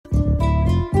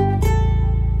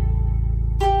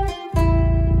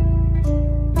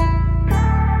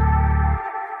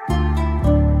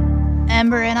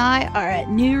I are at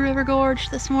New River Gorge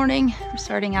this morning. We're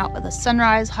starting out with a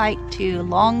sunrise hike to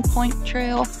Long Point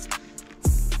Trail.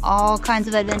 All kinds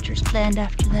of adventures planned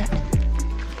after that.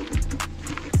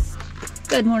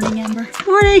 Good morning, Amber.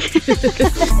 Morning!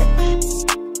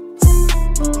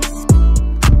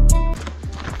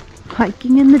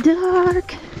 Hiking in the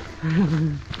dark.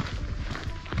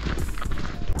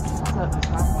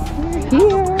 We're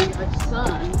here.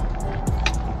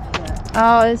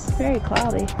 Oh, it's very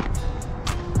cloudy.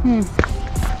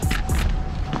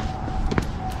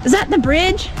 Is that the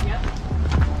bridge? Yep.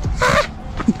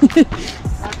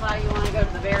 That's why you want to go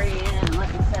to the very end and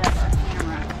let me set up our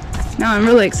camera. No, I'm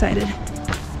really excited.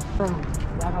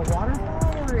 Like a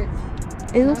waterfall, or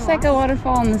It looks like a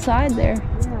waterfall on the side there.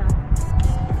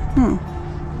 yeah.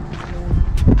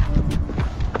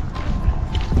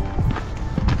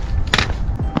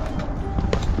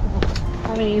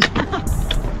 I mean,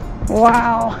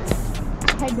 Wow. I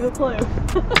had no clue. No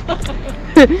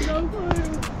clue.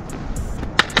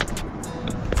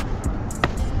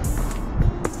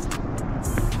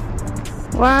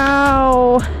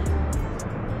 Wow. At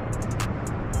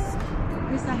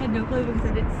least I had no clue because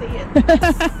I didn't see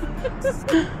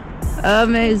it.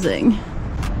 Amazing.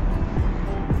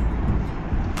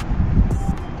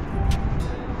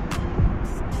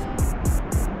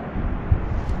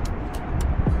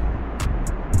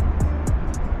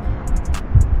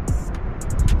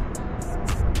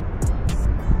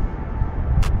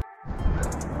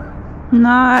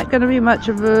 Not gonna be much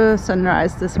of a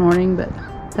sunrise this morning, but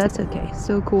that's okay.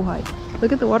 So cool hike.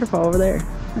 Look at the waterfall over there.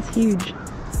 That's huge.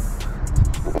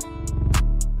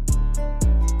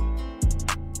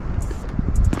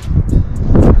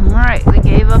 Alright, we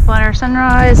gave up on our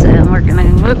sunrise and we're gonna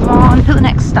move on to the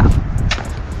next stop.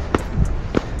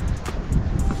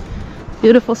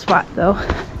 Beautiful spot though.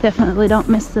 Definitely don't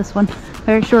miss this one.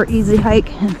 Very short, easy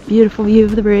hike and beautiful view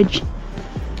of the bridge.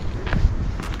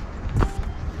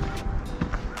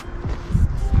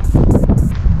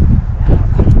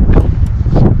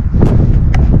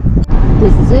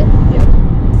 This is it? Yep.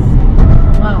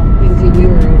 Wow, you can see we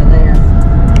were over there.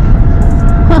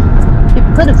 Huh.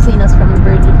 People could have seen us from the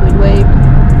bridge if we'd waved.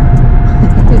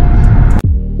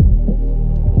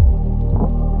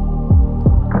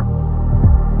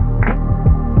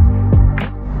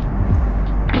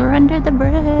 We're under the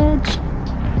bridge.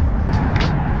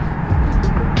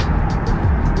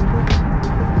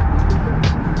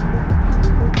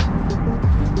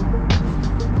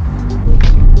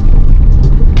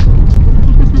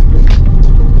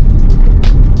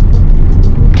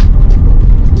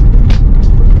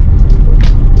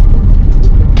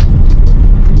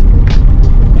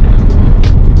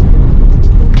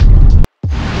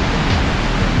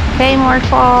 More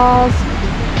falls.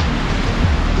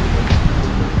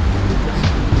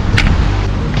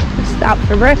 We stopped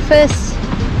for breakfast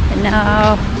and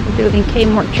now we're doing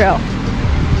Kmart Trail.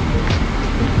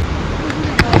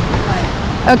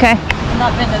 Okay. I've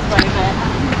not been this way, but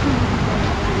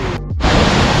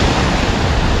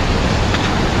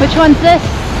Which one's this?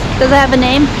 Does it have a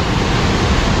name?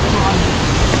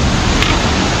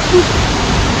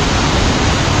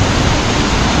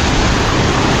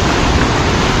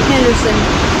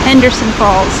 Henderson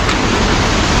Falls.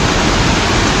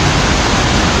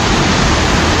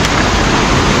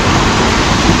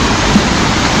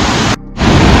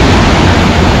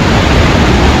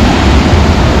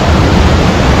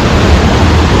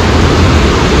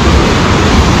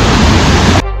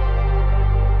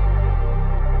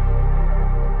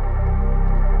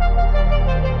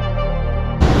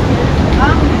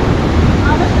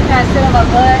 I'm just gonna sit on my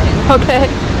butt. Okay.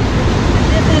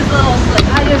 This is a little slick.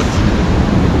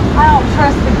 I don't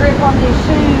trust the grip on these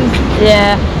shoes.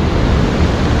 Yeah.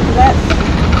 That's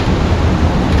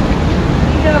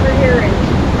you over here and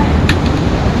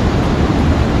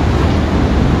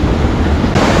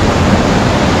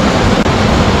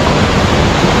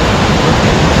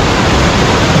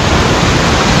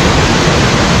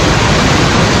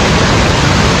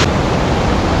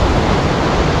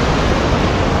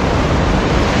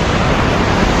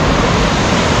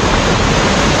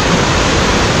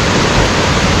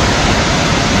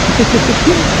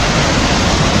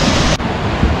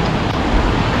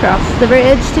Cross the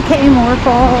bridge to Kmart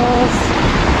Falls.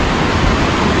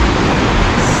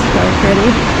 So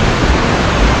pretty.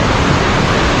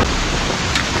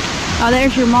 Oh,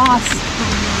 there's your moss.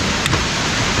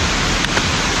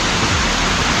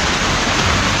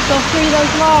 Go free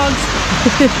those logs.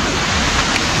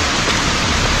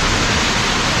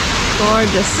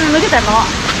 Gorgeous. look at that moss.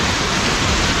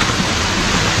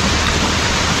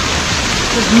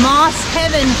 It's moss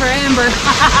heaven for Amber.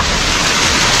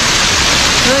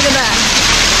 Look at that.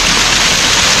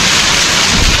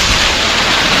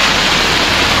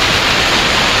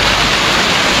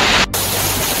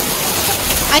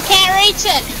 I can't reach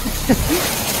it.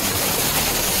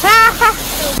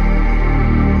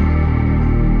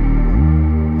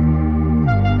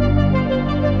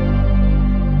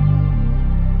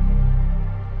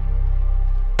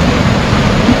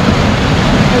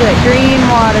 Look at that green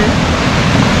water.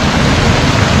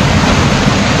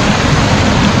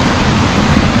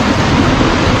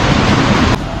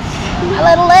 My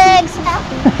little legs.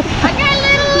 I got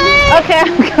little legs. Okay,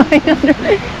 I'm going under.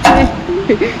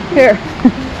 Here.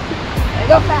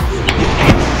 Go fast.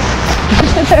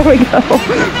 There we go.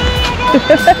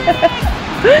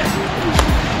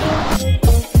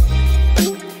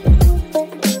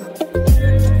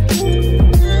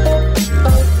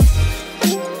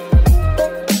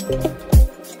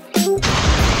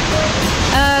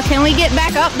 Can we get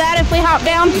back up that if we hop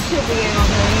down? You should be able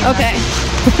to. Okay.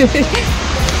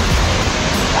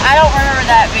 I don't remember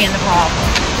that being the problem.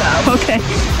 So. Okay.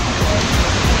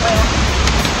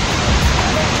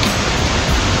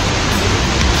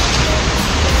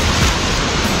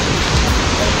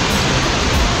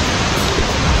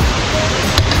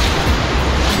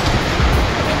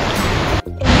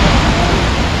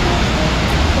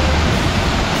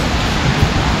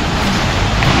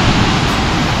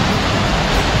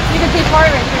 You can see part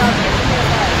of it here on the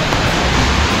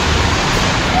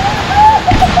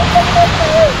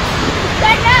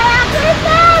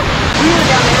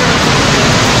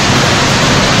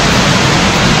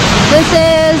This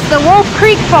is the Wolf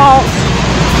Creek Falls.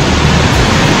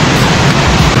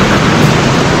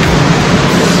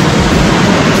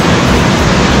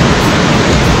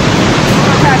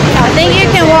 I think you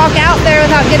can walk out there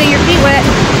without getting your feet wet.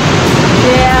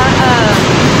 Yeah,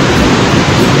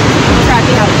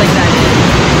 tracking house like that.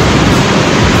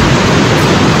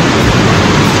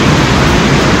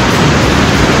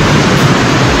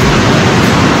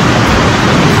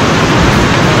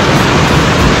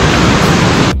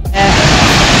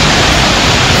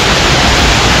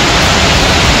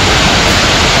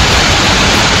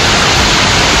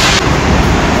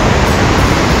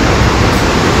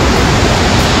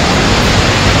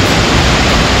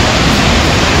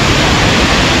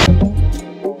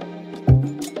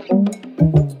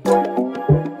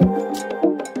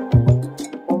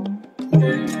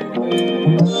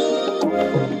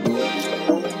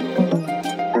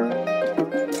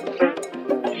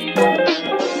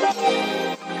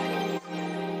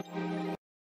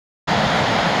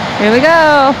 Here we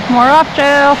go, more off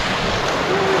trail.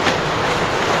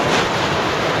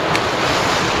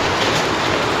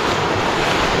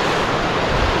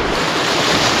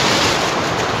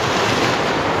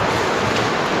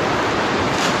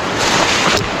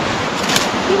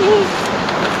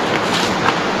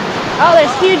 Oh,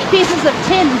 there's huge pieces of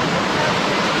tin.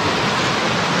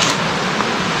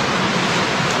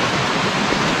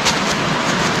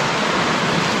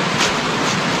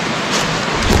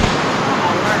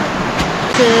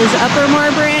 This is Upper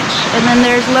Moore Branch, and then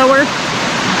there's Lower.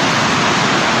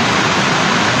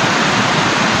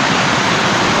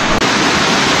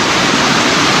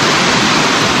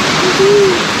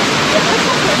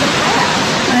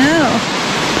 I know.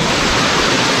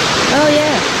 Oh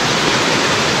yeah.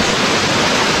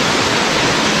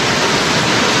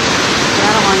 I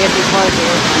don't want to get too close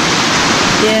here.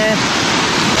 Yeah.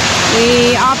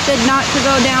 We opted not to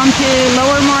go down to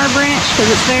Lower Moore Branch because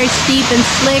it's very steep and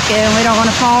slick and we don't want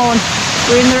to fall and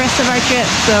ruin the rest of our trip,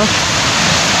 so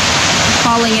I'm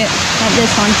calling it at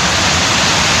this one.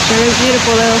 Sure is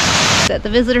beautiful though. It's at the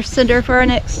visitor center for our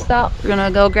next stop. We're gonna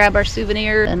go grab our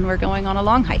souvenir and we're going on a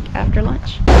long hike after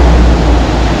lunch.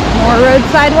 More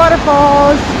roadside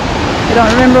waterfalls. I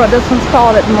don't remember what this one's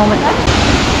called at the moment.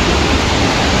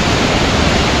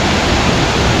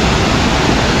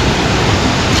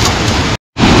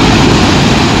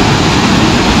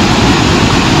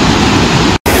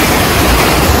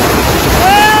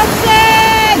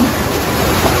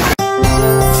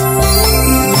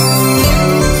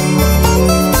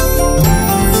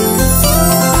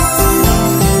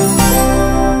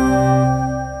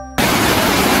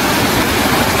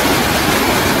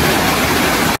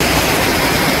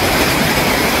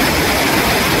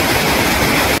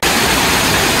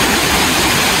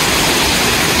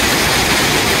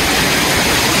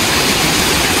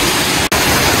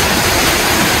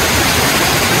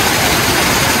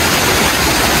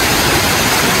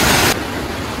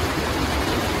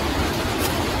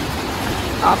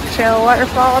 Off-trail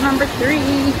waterfall number 3.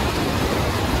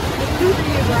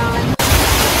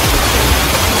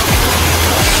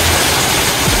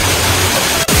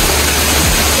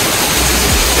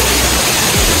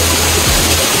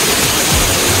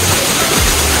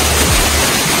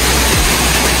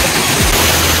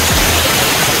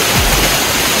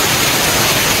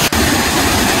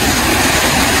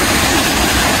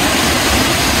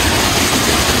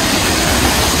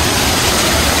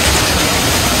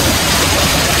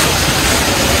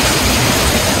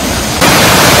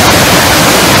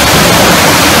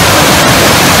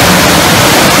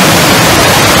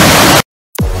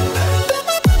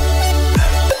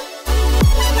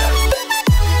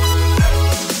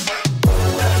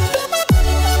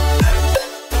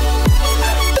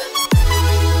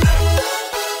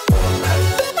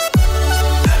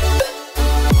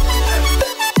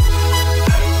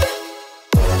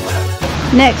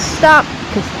 Next stop,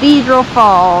 Cathedral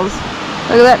Falls.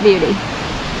 Look at that beauty.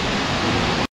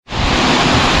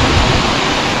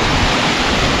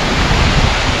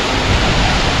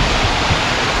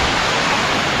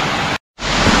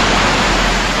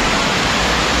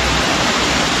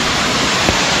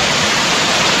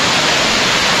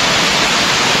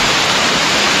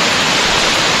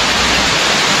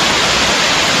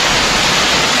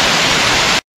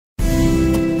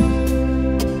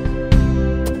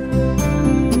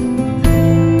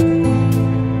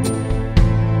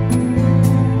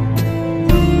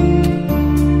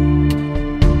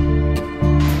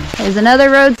 There's another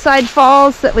roadside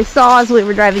falls that we saw as we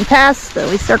were driving past, so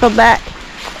we circled back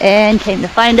and came to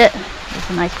find it. There's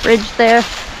a nice bridge there.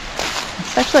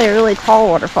 It's actually a really tall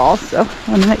waterfall, so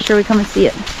I want to make sure we come and see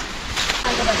it.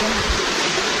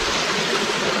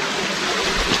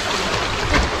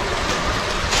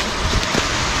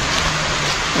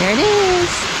 There it is.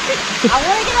 I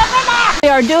want to get up in there. We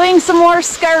are doing some more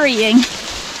scurrying.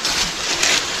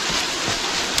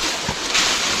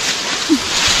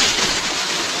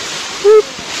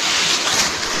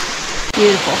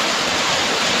 Beautiful.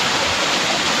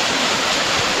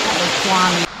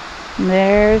 And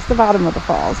there's the bottom of the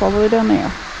falls, all the way down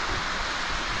there.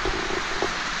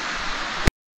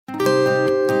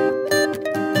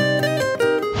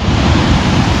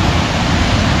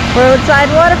 Roadside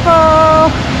waterfall.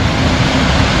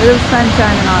 Look at the sun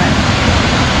shining on it.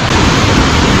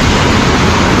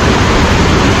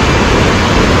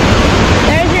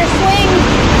 There's your swing.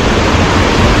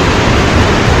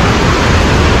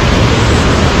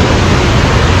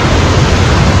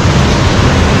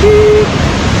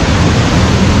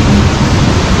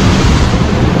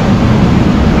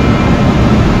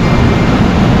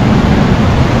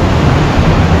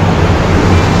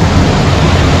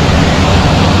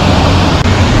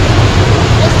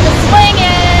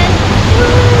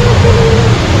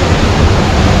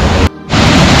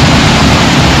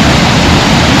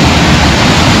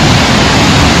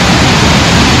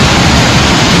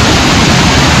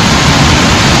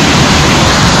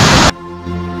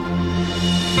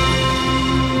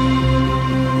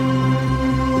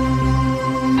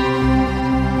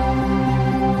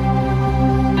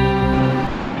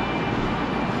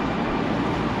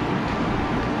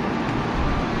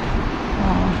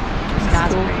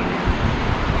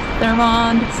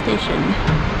 Thermond Station.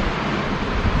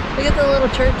 Look at the little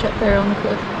church up there on the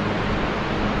cliff.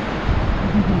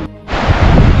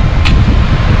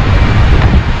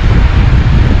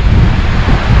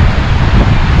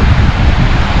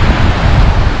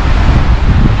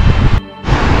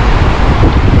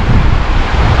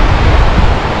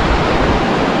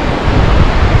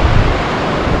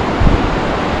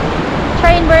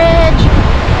 Train bridge.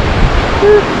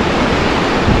 Woo.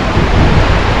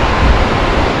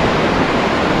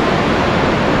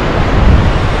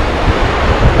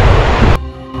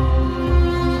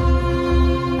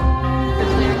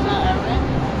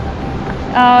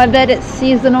 Oh, I bet it's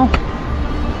seasonal.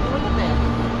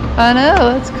 I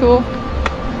know, that's cool.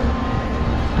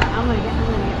 I'm gonna get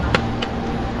my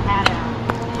hat out.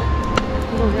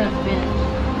 Little rough bench.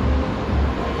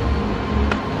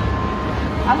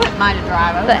 I wouldn't mind a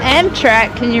drive. The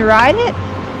Amtrak, can you ride it?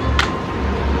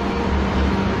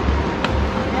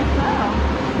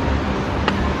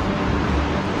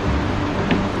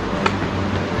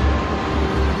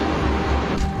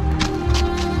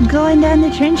 Going down the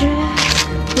train track.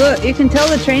 Look, you can tell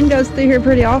the train goes through here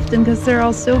pretty often because they're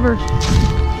all silver.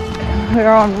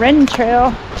 We're on Wren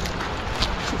Trail.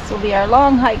 This will be our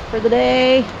long hike for the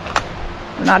day.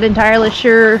 We're not entirely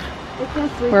sure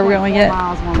where we're going yet.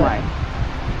 Miles one way.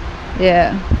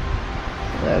 Yeah.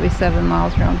 So that'll be 7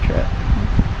 miles round trip.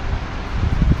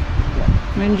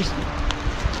 We can just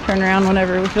turn around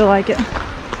whenever we feel like it.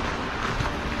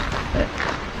 But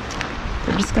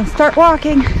we're just gonna start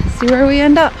walking, see where we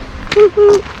end up.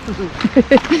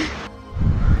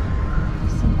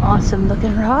 Some awesome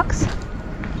looking rocks.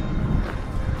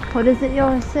 What is it you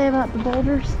always say about the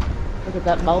boulders? Look at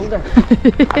that boulder.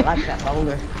 I like that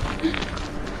boulder.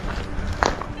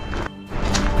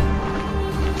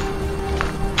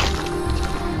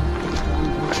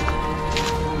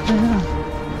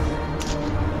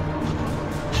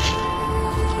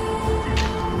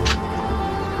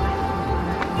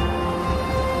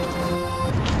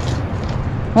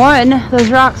 One, those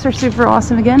rocks are super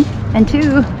awesome again. And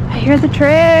two, I hear the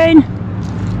train.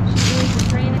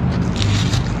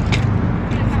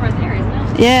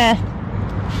 Yeah.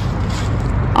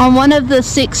 On one of the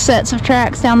 6 sets of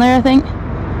tracks down there, I think.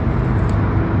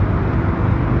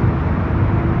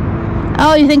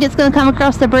 Oh, you think it's going to come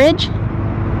across the bridge?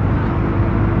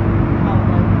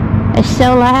 It's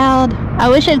so loud. I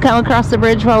wish I'd come across the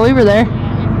bridge while we were there.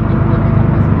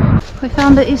 We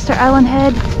found the Easter Island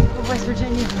Head. West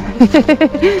Virginia.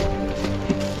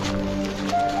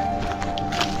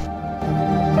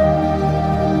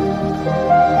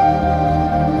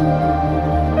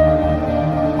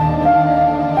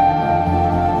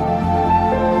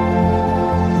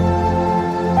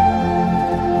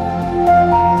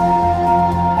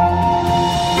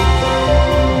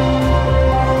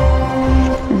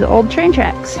 The old train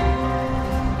tracks.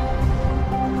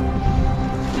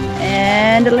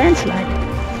 And a landslide.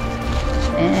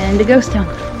 And a ghost town.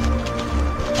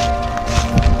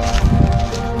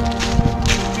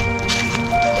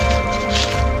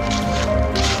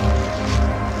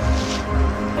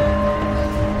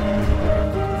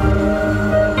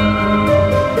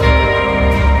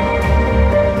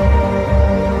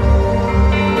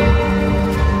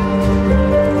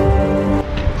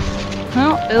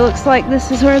 It looks like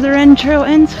this is where the Wren Trail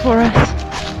ends for us.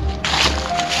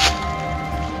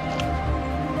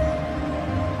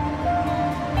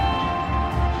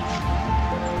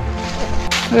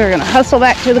 We're gonna hustle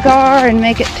back to the car and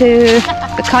make it to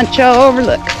the Concho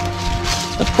Overlook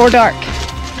before dark.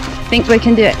 I think we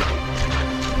can do it.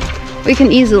 We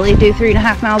can easily do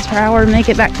 3.5 miles per hour and make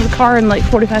it back to the car in like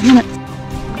 45 minutes.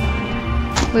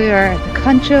 We are at the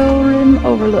Concho Rim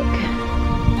Overlook.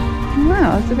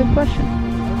 Wow, that's a good question.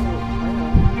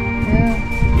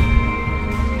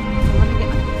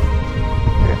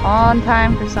 We're on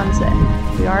time for sunset.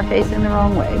 We are facing the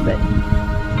wrong way, but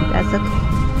that's okay.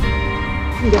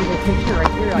 You get a picture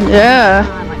right here. Like Yeah.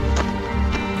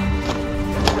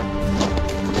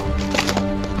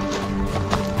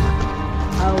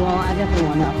 Oh well, I definitely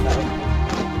want that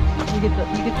though. You get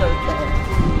those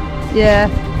there.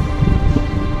 Yeah.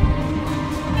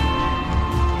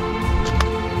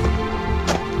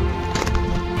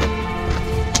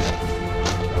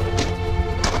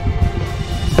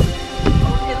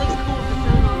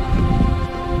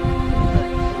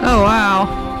 Oh wow.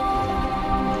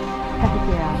 Heck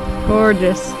yeah.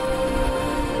 Gorgeous.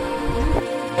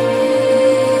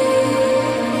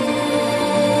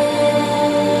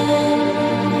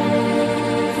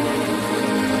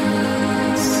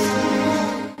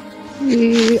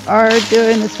 We are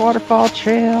doing this waterfall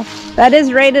trail. That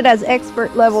is rated as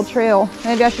expert level trail.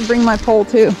 Maybe I should bring my pole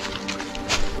too.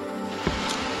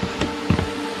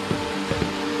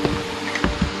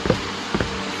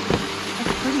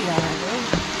 That's pretty out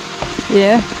there.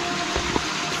 Yeah.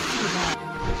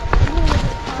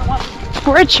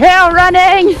 We're trail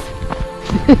running!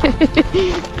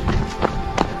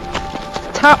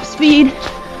 Top speed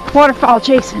waterfall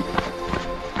chasing.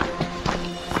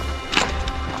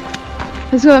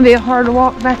 It's going to be a hard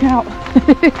walk back out.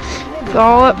 It's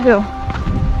all uphill.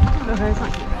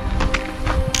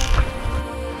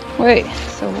 Wait,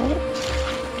 so what?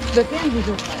 The thing is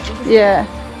just Yeah.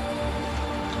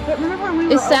 But remember when we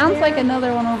were It sounds over like there?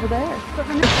 another one over there. But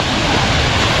remember,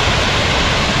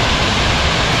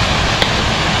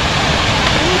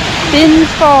 Fins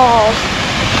Falls.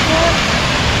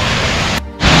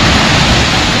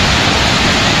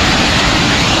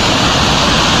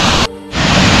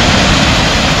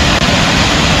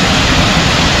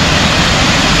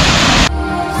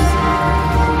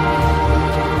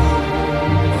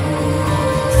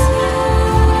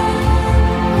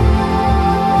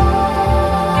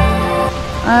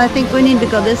 I think we need to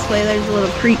go this way. There's a little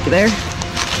creek there.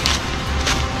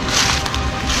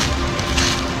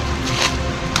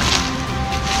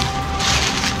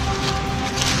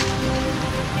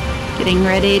 Getting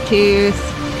ready to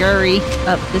scurry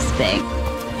up this bank.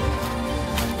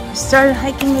 We started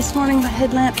hiking this morning by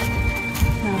headlamp.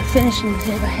 Now we're finishing the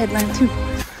day by headlamp too.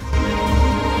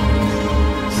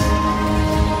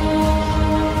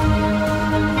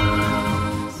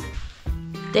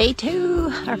 Day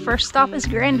 2, our first stop is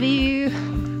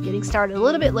Grandview. Getting started a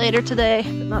little bit later today,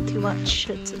 but not too much.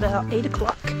 It's about 8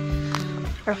 o'clock.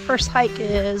 Our first hike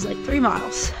is like 3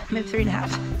 miles, maybe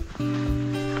 3.5.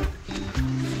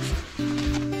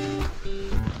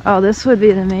 Oh, this would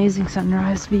be an amazing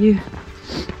sunrise view.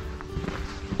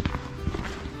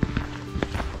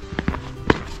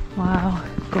 Wow,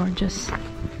 gorgeous.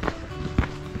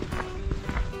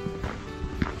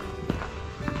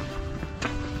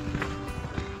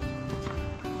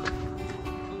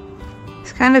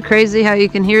 It's kind of crazy how you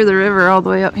can hear the river all the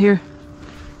way up here.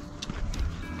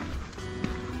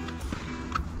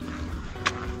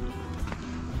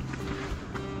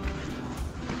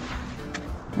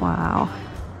 Wow.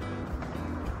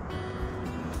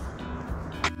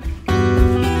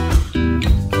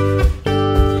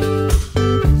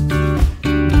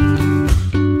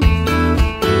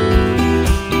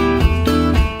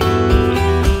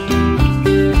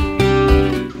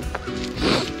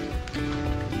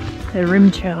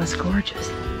 hiking trail is gorgeous.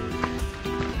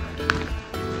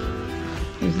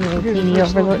 There's a little teeny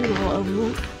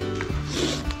overlook.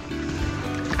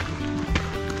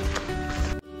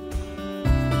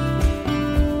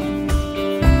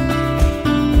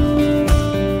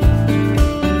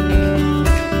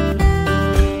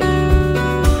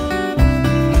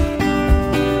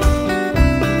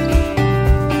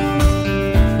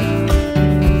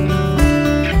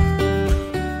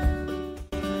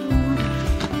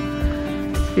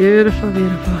 Beautiful,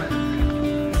 beautiful.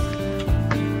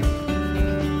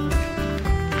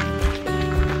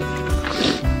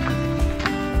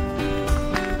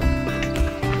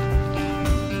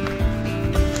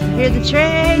 Hear the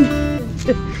train.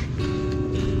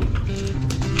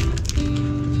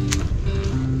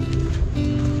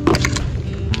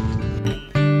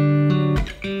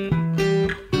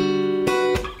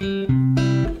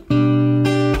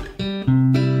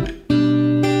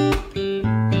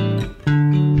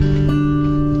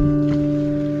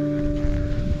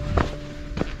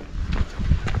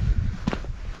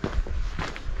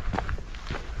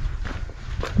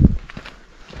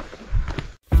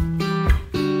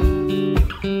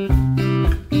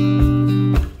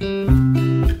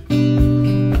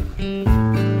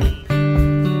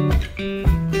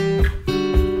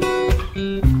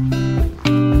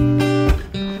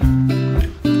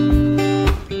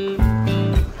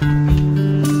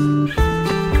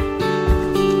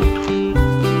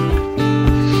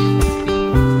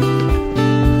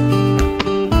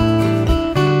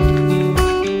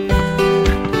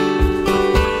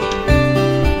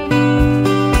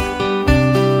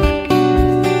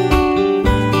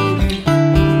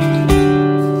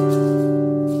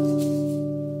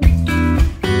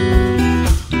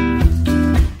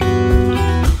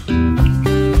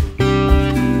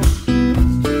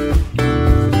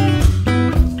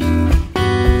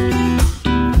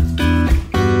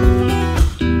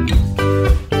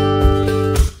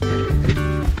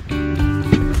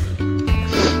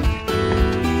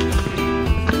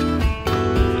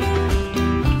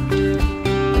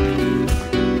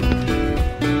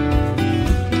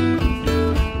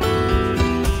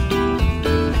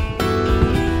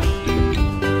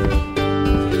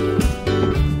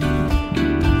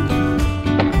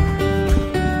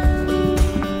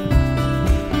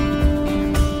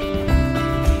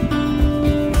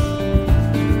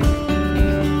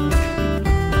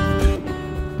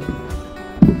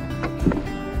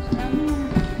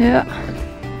 Yeah.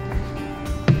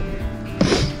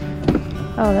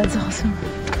 Oh, that's awesome.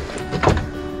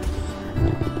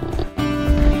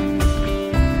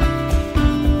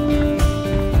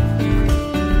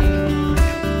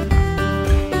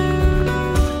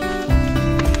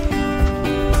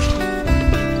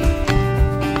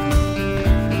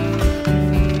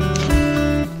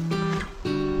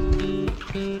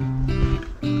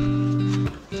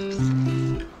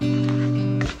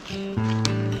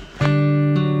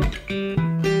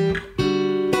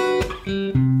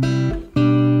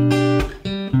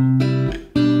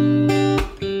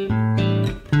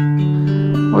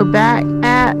 We're back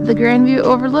at the Grandview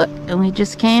Overlook, and we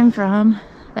just came from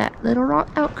that little rock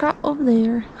outcrop over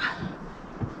there.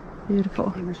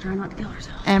 Beautiful. Amber's trying not to kill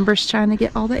herself. Amber's trying to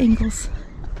get all the angles.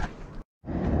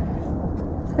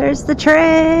 There's the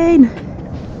train.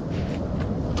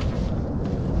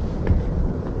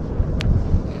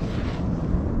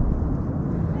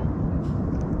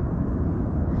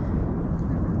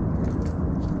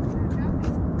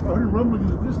 I heard rumbling in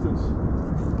the distance.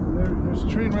 There's a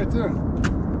train right there.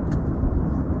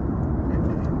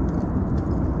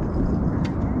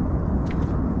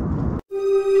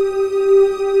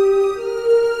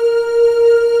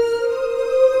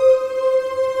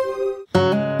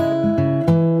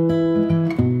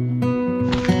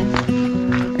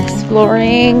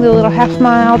 Exploring the little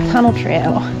half-mile tunnel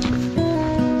trail.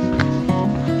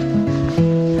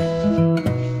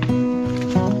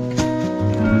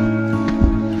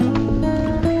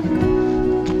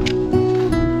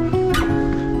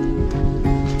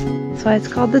 That's why it's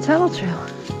called the tunnel trail.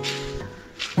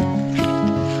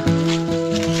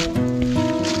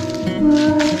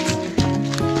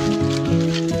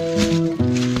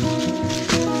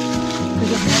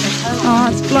 Oh,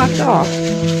 it's blocked off.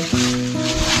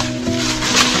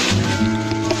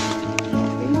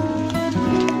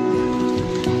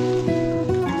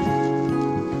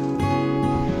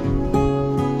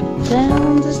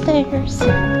 Down the stairs.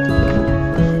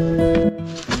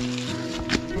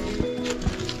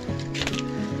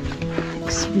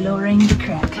 Exploring the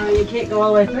crack. Oh, you can't go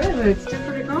all the way through, but it's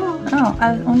stiffer to go. Oh,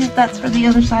 I wonder if that's for the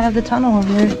other side of the tunnel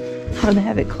over there, where they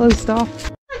have it closed off.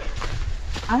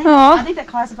 I Aw. think that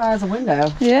classifies as a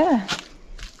window. Yeah.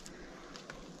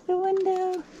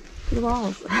 the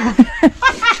balls.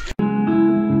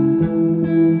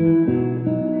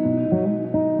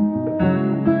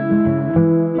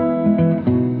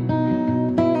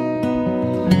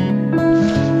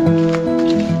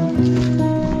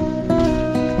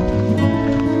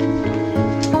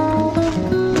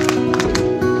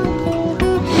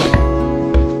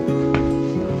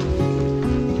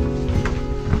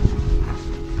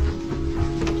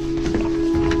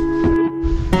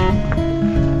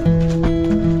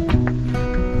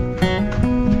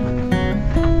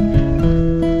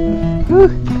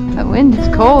 That wind is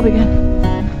cold again.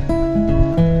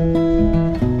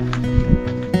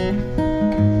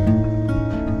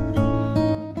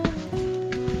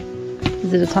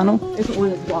 Is it a tunnel? It's one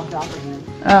that's blocked off again.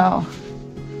 Oh,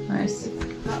 nice.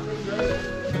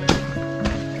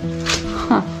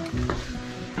 Huh.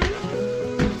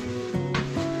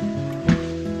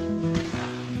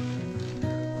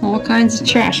 All kinds of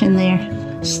trash in there.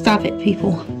 Stop it,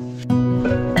 people.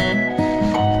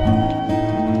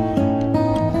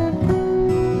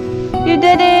 You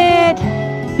did it!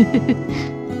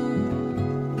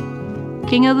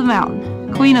 King of the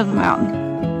mountain. Queen of the mountain.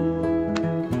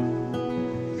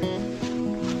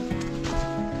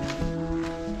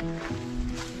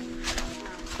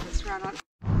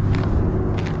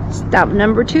 Stop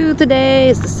number 2 today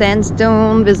is the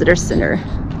Sandstone Visitor Center.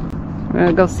 We're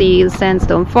gonna go see the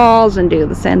Sandstone Falls and do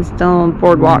the Sandstone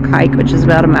Boardwalk hike, which is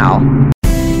about a mile.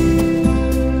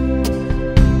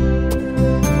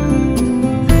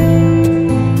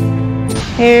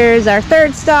 Here's our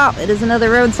third stop. It is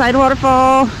another roadside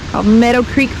waterfall called Meadow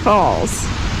Creek Falls.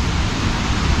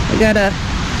 We gotta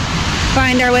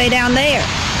find our way down there.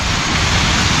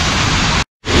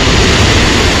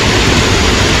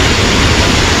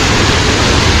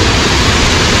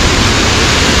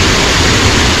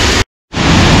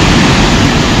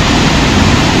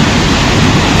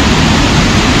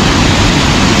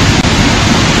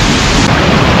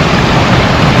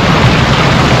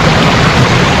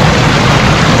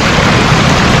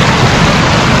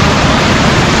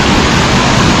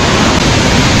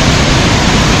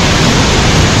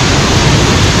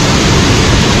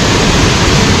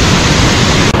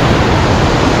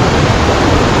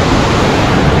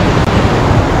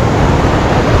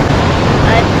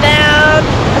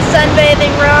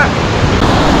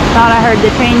 Thought I heard the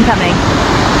train coming.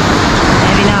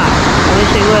 Maybe not. I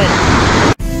wish they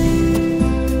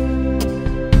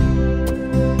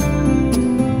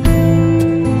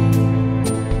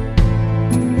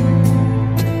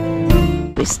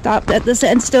would. We stopped at the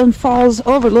Sandstone Falls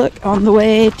overlook on the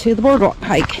way to the boardwalk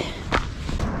hike.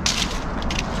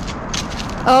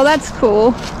 Oh, that's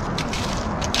cool.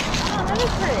 Oh, that is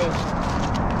pretty.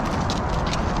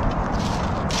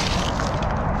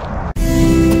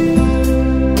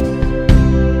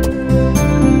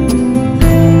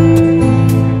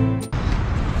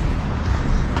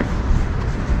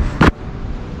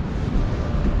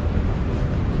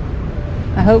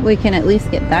 I hope we can at least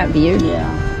get that view. Yeah.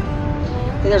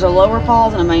 See, there's a lower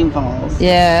falls and a main falls.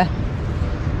 Yeah.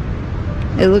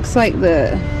 It looks like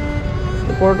the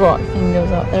boardwalk thing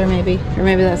goes out there maybe. Or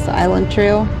maybe that's the island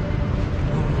trail.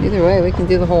 Either way, we can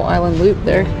do the whole island loop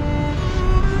there.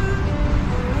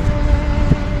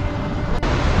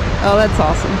 Oh, that's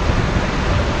awesome.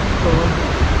 Cool.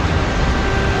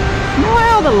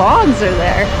 Wow, the logs are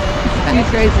there. It's kind of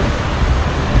crazy.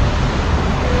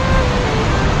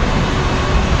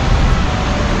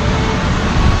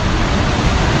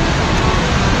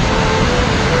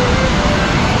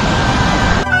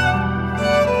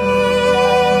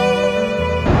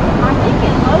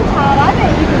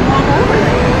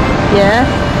 Yeah?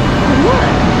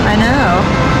 I know.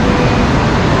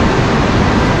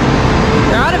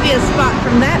 There ought to be a spot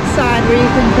from that side where you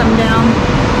can come down.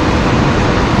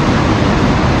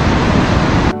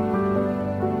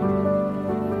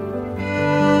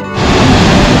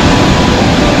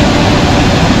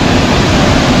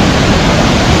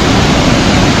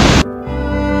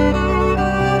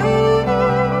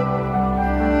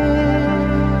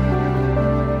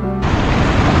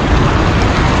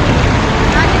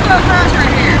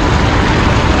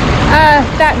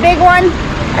 That big one,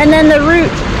 and then the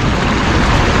root.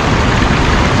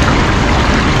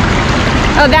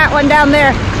 Oh, that one down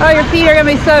there. Oh, your feet are gonna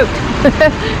be soaked.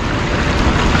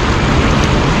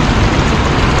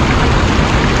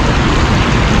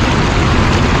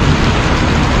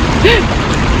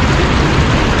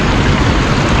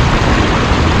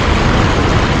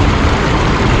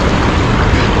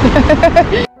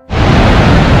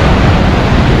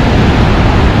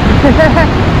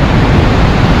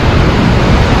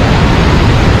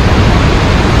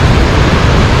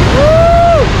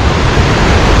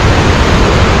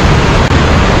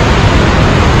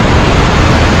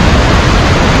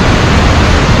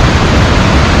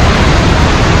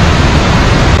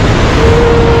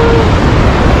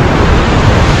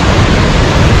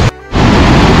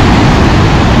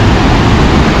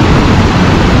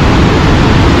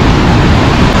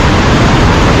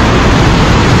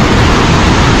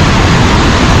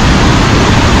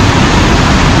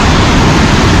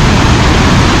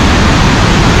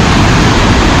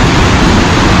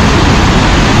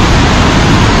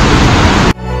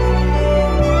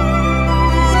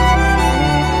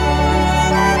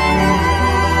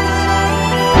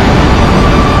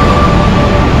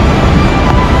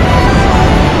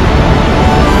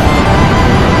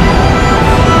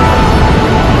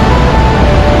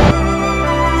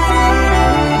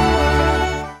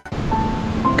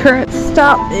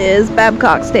 stop is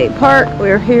Babcock State Park.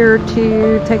 We're here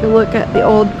to take a look at the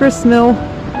old grist mill,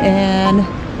 and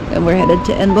then we're headed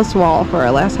to Endless Wall for our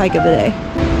last hike of the day.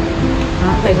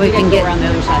 I don't think we can get around the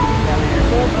other side down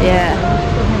there. Yeah.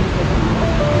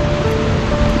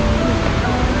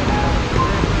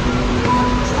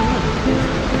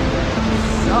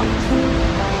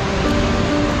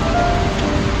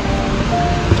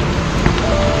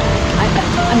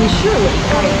 I mean, surely,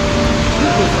 right?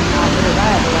 Surely it's not very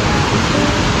viable.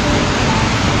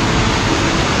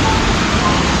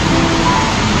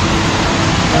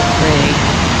 That's pretty.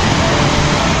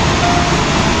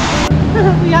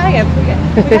 We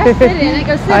gotta sit in it.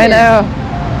 Go sit in it. I know.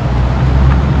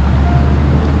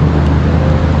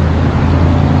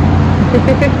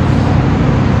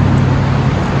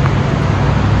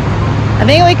 I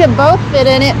think we could both fit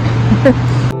in it.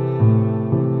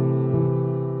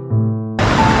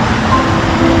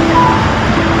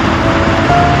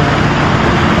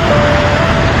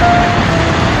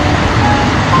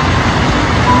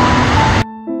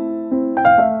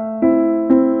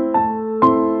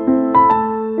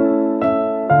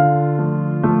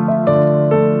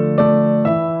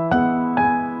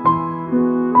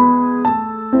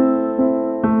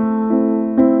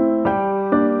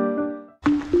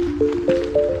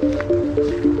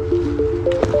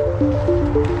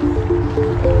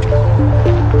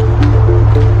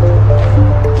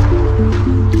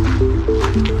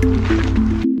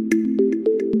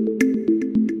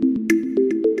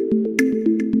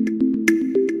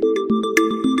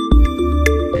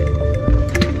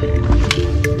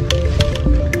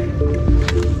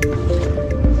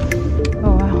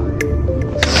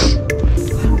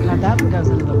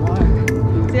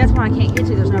 That's one I can't get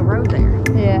to. There's no road there.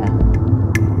 Yeah.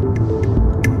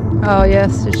 Oh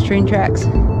yes, there's train tracks.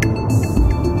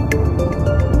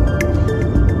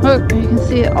 Look, you can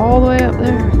see it all the way up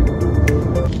there.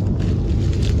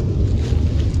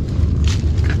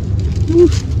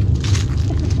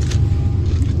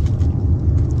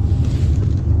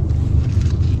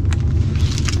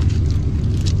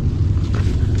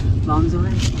 Mom's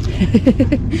away.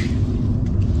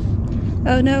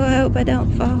 Oh no, I hope I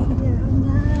don't fall.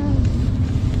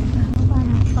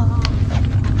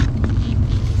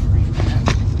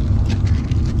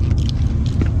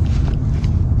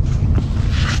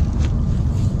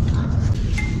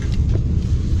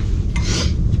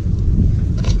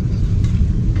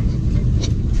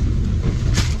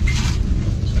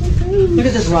 Look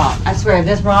at this rock. I swear,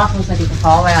 this rock looks like it could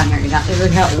fall right on here. Look how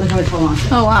it's holding on to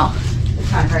it. Oh wow. It's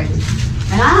kind of crazy.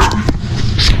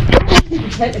 And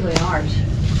it's technically an arch.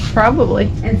 Probably.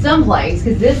 In some place,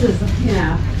 because this is, you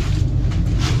know.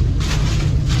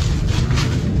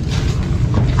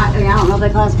 I don't know if they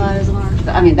classify it as an arch.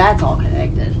 I mean, that's all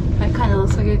connected. That kind of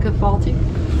looks like it could fall too.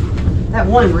 That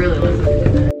one really looks like it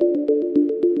could.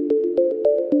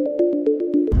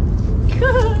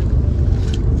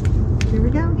 Here we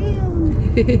go again.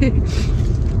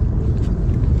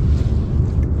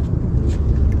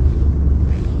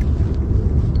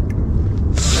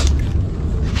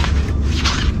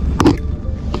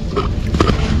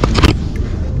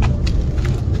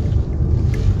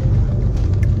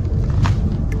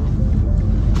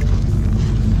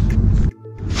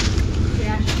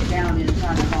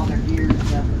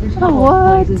 Oh,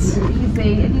 what? If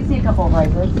you see a couple of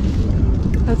bracelets.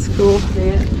 That's cool. See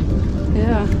it?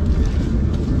 Yeah.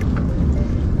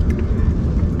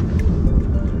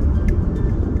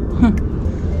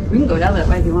 We can go down that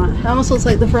way if you want. It almost looks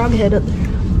like the frog head up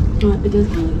there. It does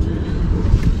kind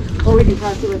of. Or we can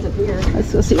try to see what's up here.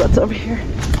 Let's go see what's over here.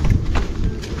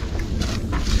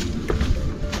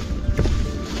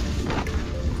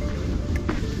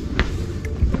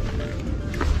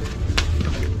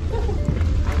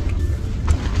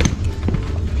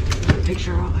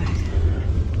 Picture of it.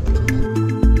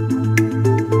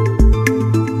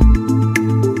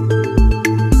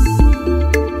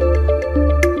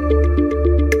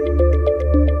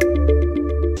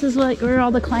 This is like where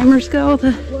all the climbers go.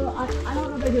 Well, I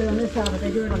don't know if they do it on this side, but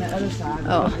they do it on the other side.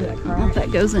 Oh, I don't know if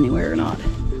that goes anywhere or not.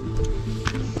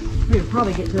 We could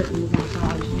probably get to it from the other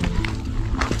side.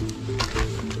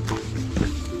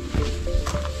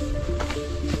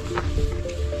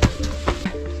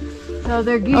 So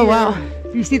they're gear. Oh wow.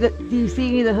 Do you see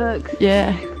any of the hooks?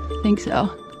 Yeah, I think so.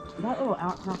 That little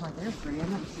outcrop right there is pretty. I've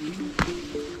never seen it.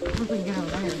 Let's see if we can get over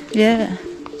there. Yeah.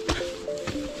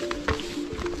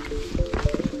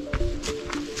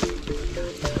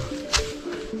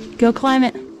 Go climb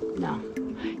it. No.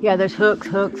 Yeah, there's hooks.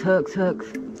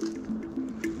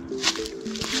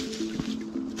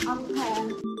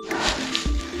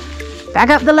 Back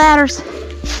up the ladders.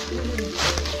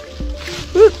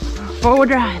 Whoop. 4-wheel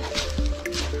drive.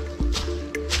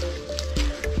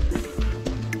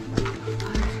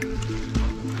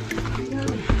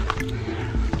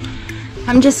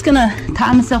 I'm just gonna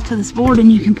tie myself to this board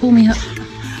and you can pull me up.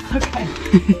 Okay.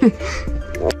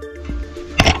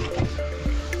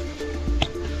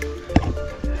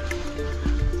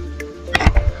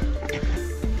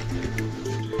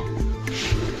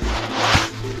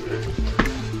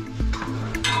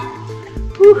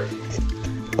 Whew.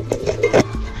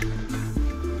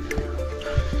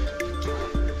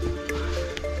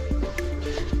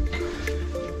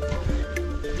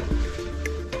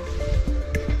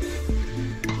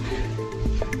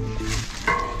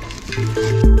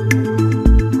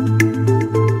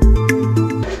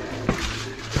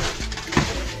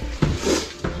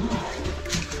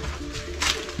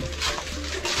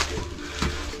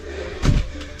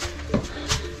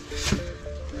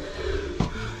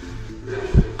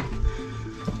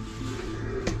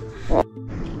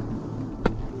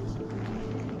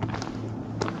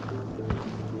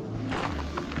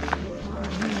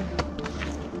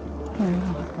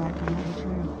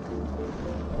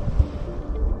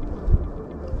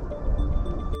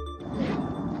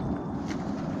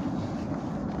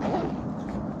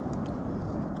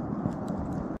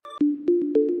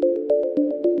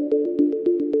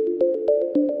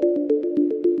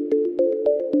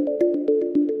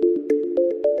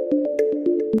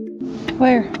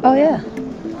 Where? Oh yeah.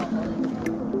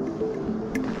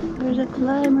 There's a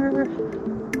climber.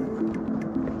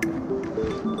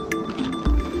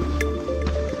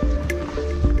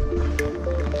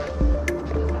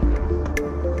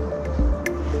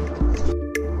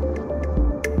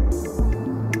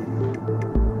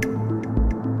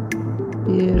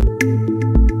 Beautiful.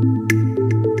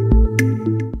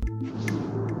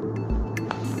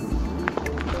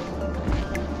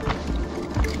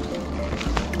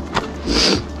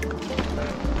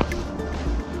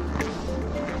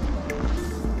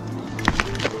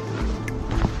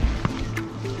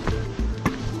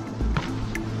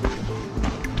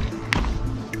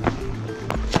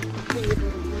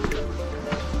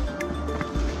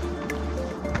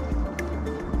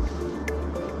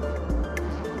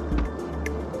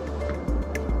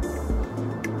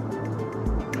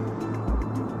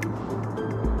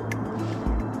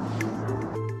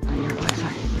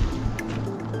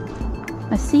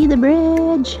 I see the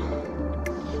bridge.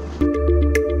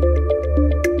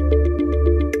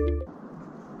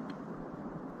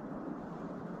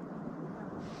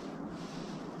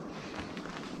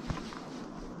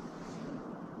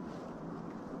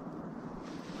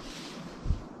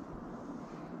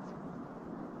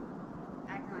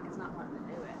 Acting like it's not wanting to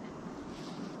do it.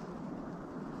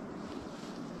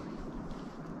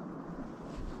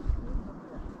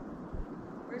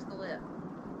 Where's the lip?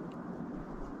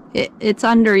 It's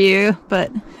under you,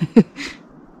 but Yeah.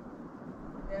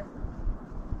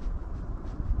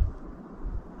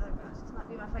 Oh gosh, this might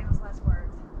be my famous last words.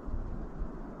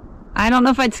 I don't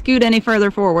know if I'd scoot any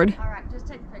further forward. All right, just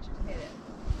take the pictures and hit it.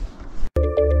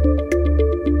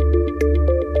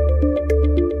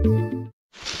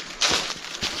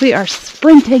 We are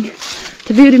sprinting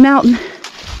to Beauty Mountain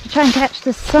to try and catch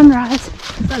this sunrise.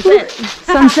 Sunset.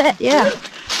 Sunset, yeah.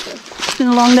 It's been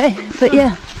a long day, but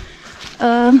yeah.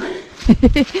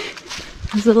 It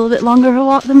was a little bit longer of a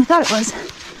walk than we thought it was.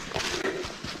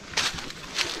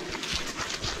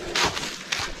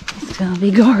 It's gonna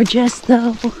be gorgeous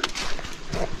though.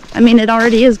 I mean, it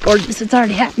already is gorgeous. It's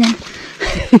already happening.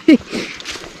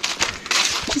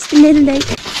 Just a little late.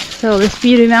 So this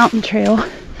Beauty Mountain trail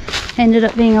ended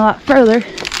up being a lot further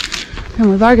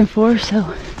than we bargained for, so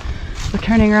we're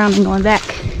turning around and going back,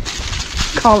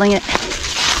 calling it.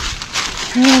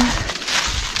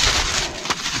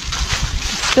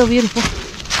 It's still beautiful.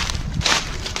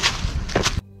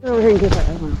 Over here and get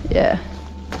that one. Yeah.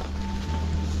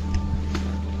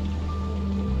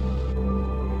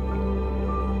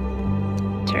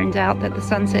 Turns out that the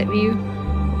sunset view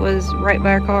was right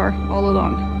by our car all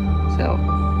along. So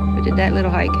we did that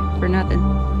little hike for nothing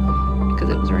because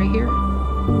it was right here.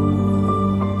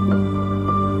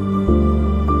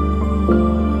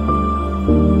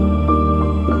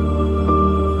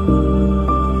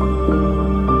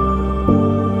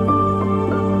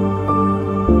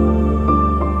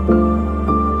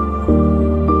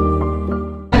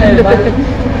 So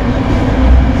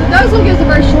Dozeley gives a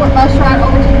very short bus ride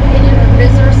over to the Indian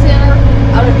Visitor Center. I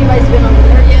don't know if anybody's been over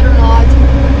there yet or not.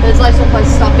 But it's a nice little place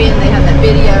to stop in. They have that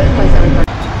video that plays everything.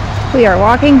 We are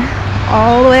walking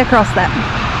all the way across that.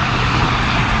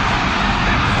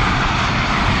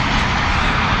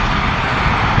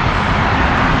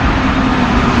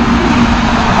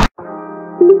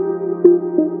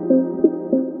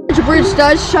 Gorge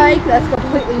does shake. That's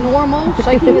completely normal.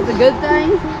 Shaking is a good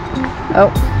thing.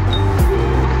 Oh.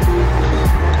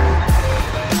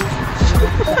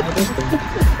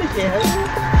 Yes.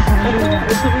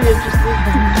 This will be interesting.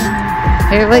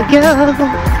 Here we go.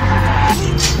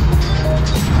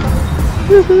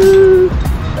 Woohoo.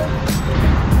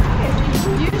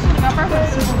 You just want to go first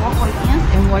and super walkway in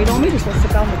and wait on me. Just let's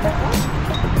sit down with that one.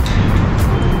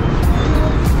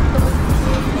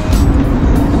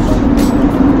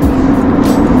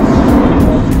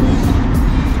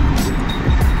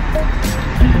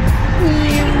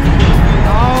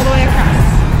 All the way across.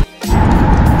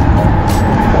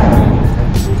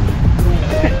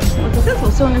 Look at this.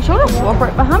 We'll sit on your shoulder. Walk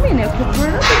right behind me and they'll kick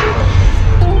right up.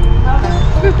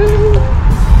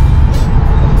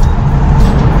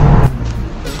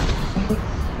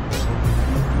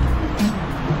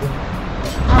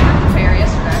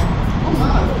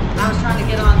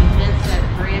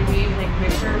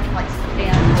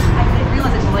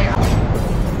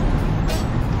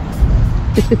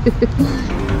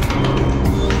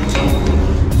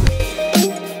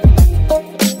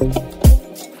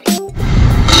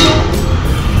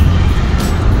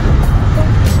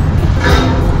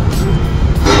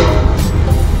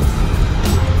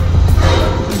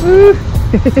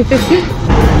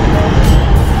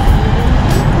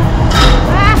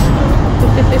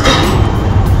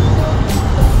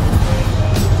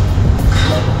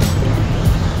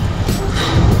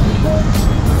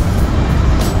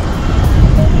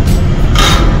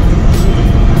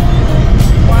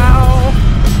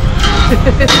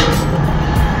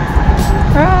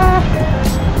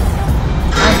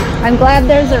 I'm glad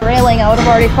there's a railing. I would have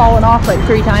already fallen off like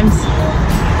 3 times.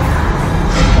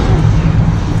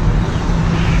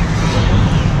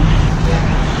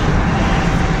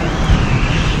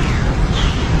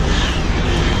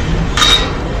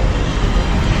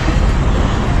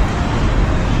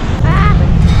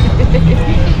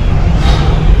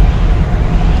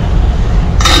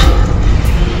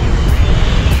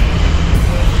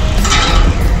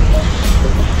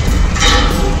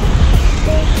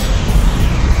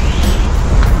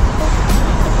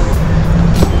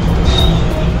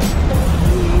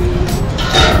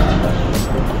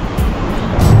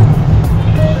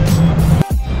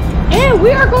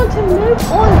 We are going to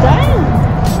move on down.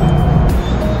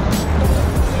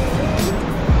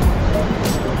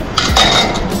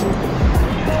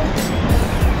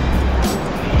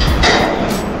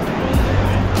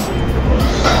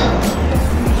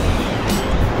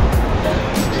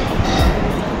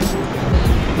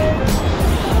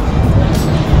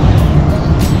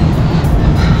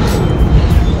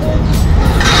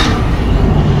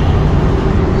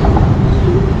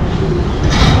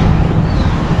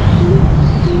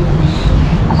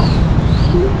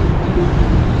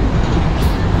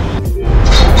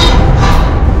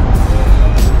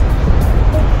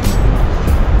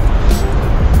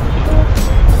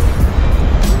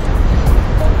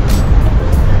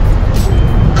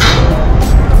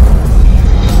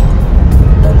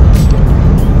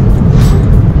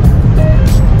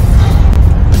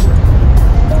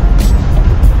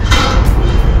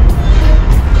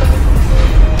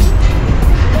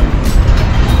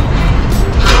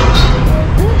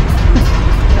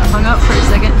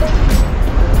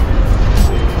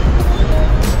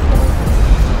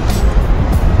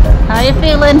 How you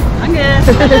feeling? I'm good.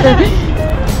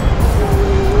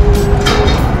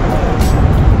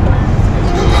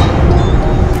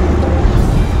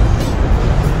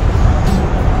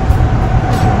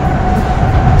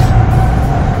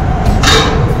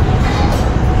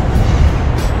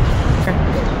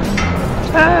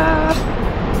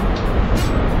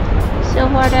 So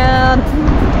far down.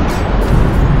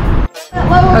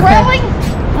 Lower railing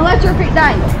and let your feet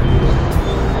dangle.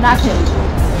 And I can.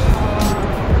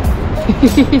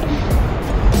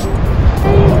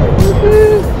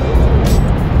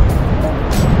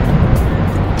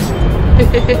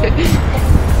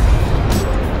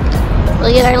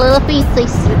 Look at our little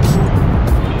feetsies.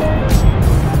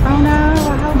 Oh no,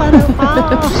 how about a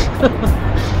fall?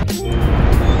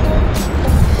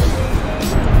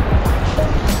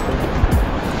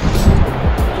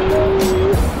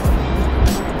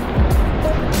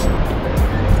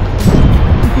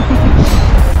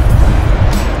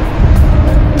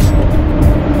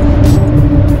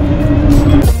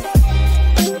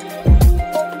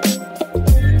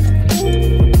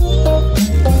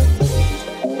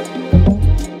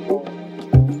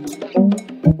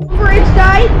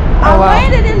 I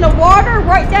landed in the water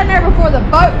right down there before the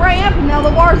boat ramp. Now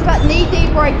the water's about knee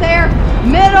deep right there.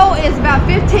 Middle is about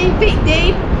 15 feet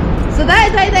deep. So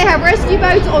that day they have rescue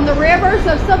boats on the river.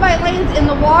 So if somebody lands in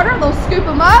the water, they'll scoop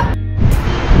them up.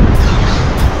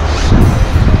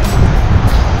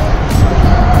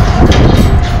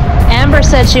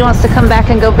 said she wants to come back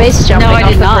and go base jumping. No, I off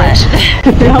did the not. bridge.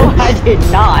 No, I did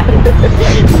not.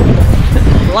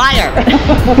 Liar.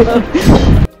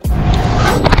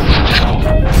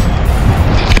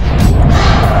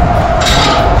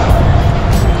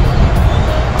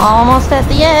 Almost at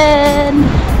the end.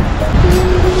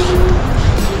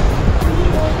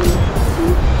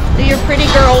 Do your pretty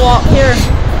girl walk here.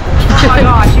 Oh my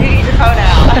gosh, you need to get your phone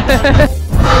out.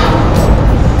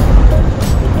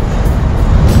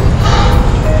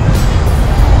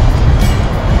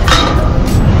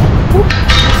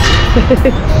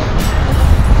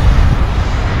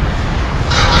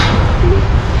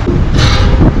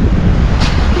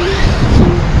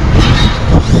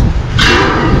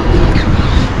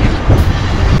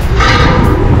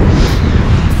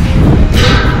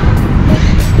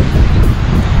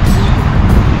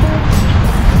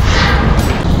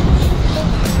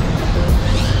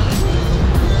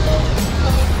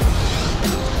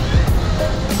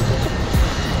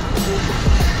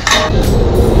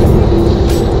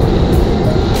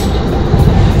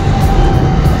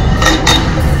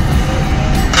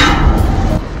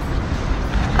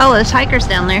 Oh, there's hikers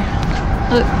down there.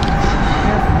 Look.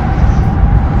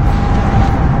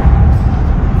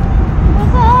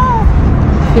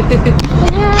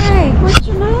 Hey, what's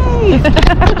your name?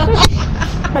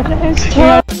 My name's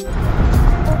Tom.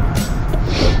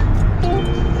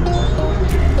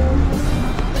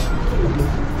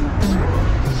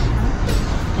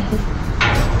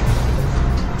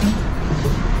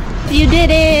 You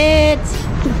did it!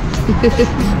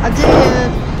 I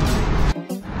did.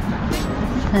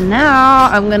 And now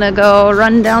I'm gonna go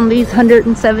run down these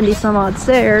 170 some odd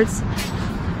stairs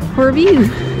for a view.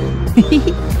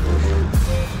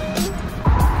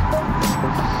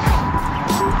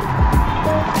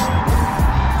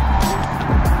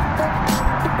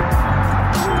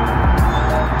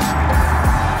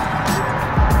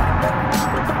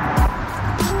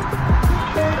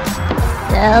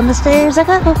 Down the stairs I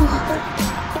go.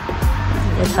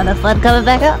 A ton of fun coming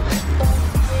back up.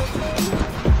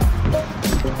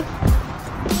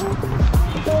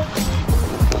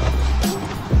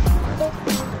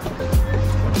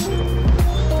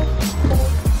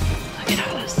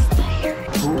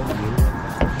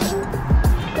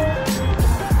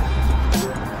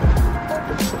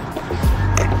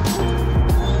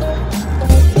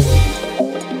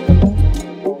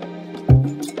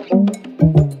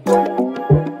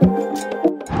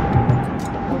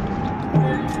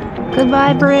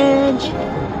 Goodbye, bridge.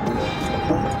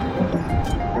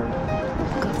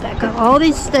 Go back up all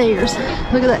these stairs.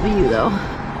 Look at that view, though.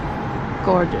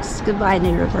 Gorgeous. Goodbye,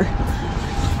 New River.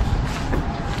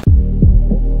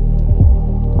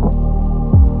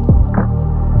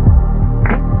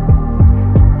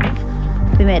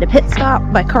 We made a pit stop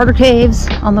by Carter Caves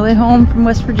on the way home from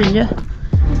West Virginia.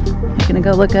 We're gonna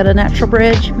go look at a natural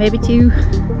bridge, maybe two,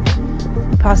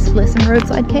 possibly some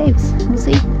roadside caves. We'll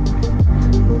see.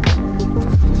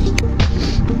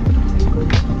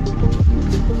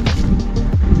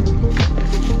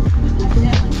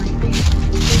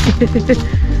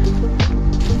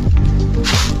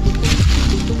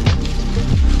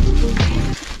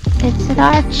 It's an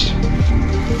arch.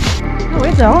 Oh,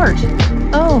 it's an arch.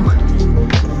 Oh.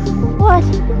 What?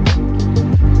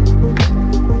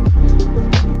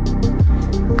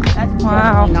 That's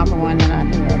Wow. definitely not the one that I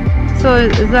knew of. So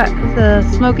is that the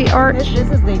Smoky Arch? This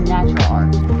is the natural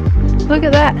arch. Look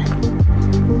at that.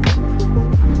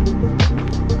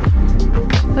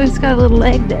 Look, it's got a little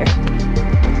leg there.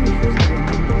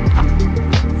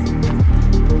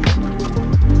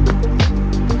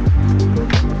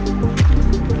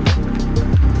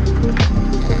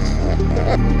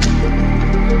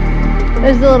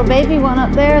 There's a little baby one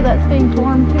up there that's being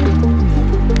formed too.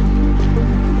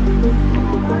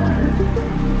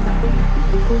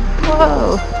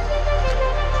 Whoa.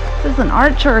 This is an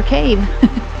arch or a cave.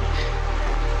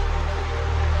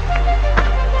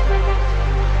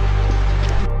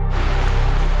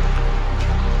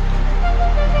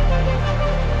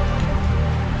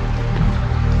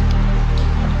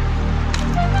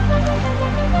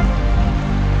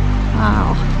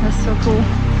 Wow, that's so cool.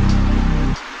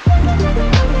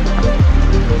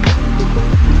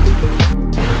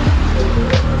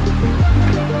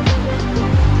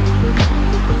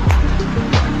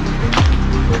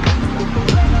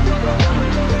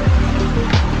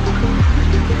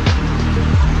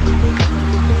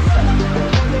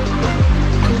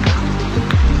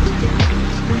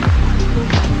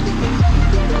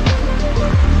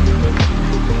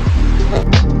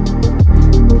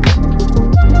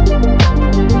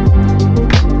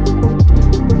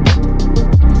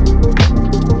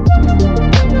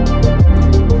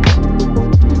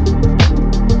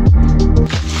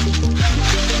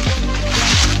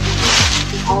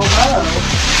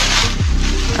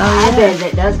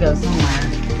 bet it does go somewhere.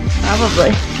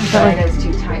 Probably. But it goes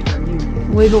too tight for you.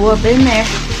 Wiggle up in there.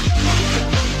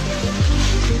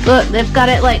 Look, they've got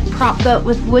it like propped up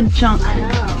with wood chunks. I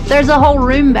know. There's a whole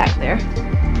room back there.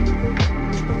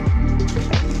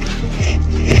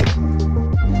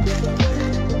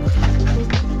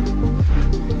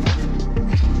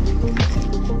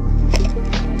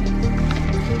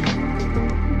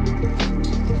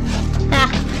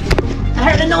 I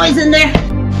heard a noise in there.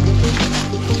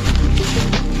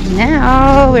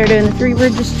 Now we're doing the Three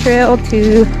Bridges Trail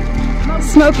to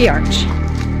Smoky Arch.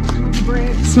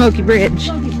 Smoky Bridge.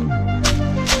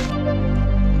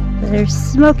 There's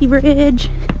Smoky Bridge.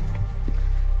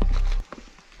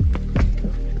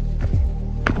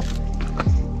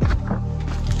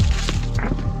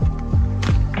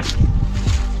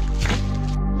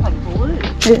 Like blue.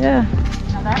 Yeah.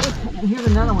 Now that was, and here's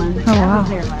another one. Oh, That wow. was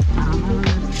there last time. I remember.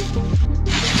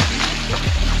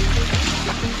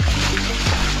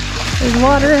 There's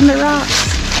water in the rocks.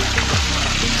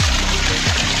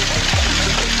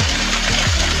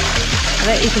 I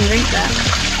bet you can drink that.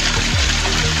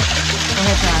 Go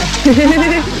ahead,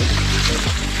 try.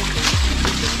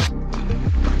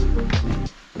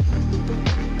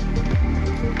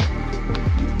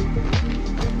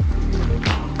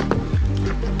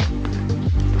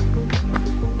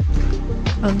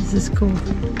 Oh, this is cool.